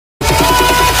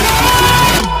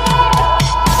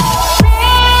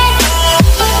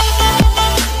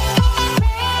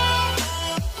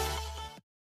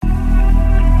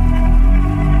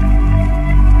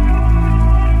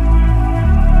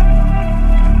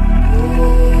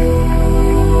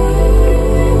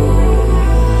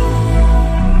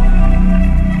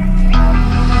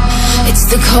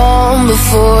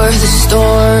the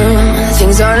storm.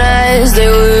 Things aren't as they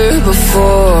were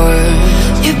before.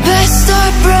 You best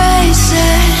start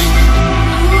bracing.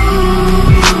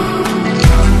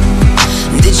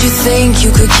 Did you think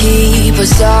you could keep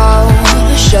us out?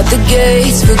 Shut the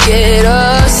gates, forget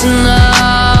us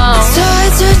now. The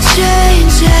tides are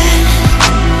changing.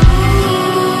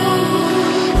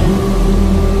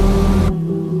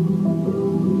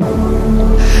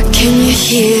 Can you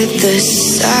hear the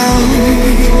sound?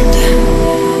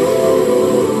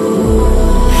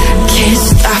 Can't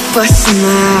stop us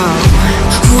now.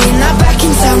 We're not back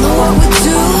in town, know what we're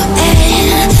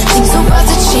doing. Things are about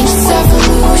to change, it's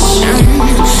evolution.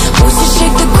 Once you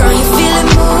shake the ground, you feel it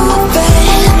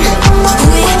moving.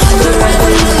 We're the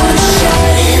revolution.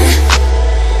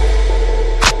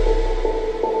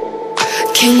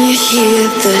 Can you hear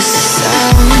the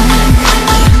sound?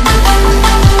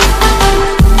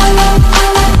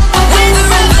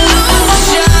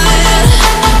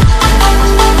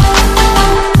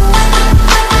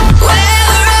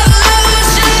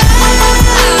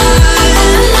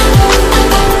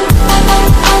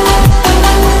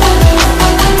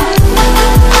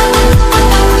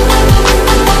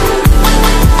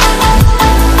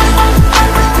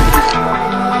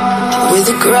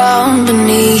 Ground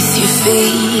beneath your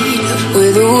feet,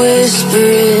 with a whisper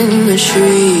in the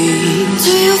trees.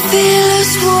 Do you feel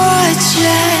us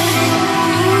watching?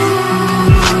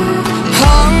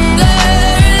 Hunger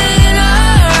in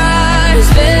our eyes,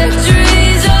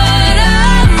 victories on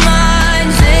our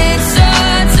minds. It's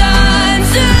our time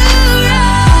to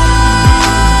rise.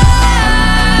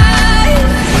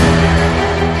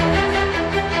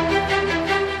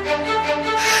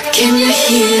 Can you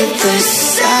hear the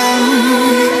sound?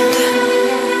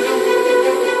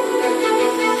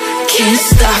 Can't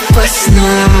stop us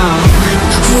now.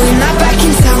 We're not back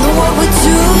in town, know what we're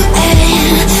doing.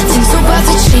 Things are about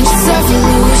to change, it's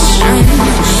evolution.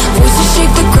 Voices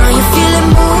shake the ground, you feel it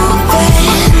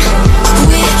moving.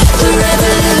 We're the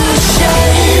revolution.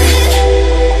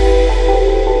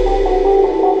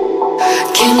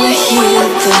 Can you hear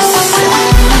the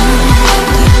sound?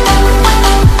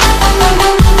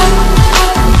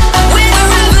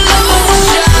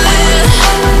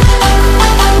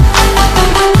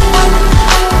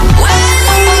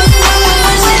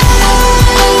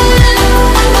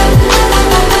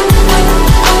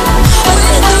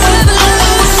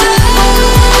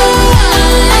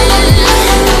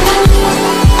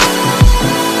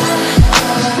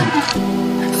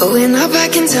 We're not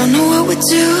back in town, know what we're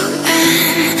doing.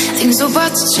 Things are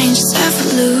about to change, it's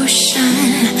evolution.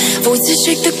 Voices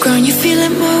shake the ground, you feel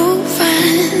it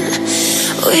moving.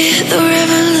 We're the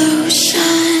revolution.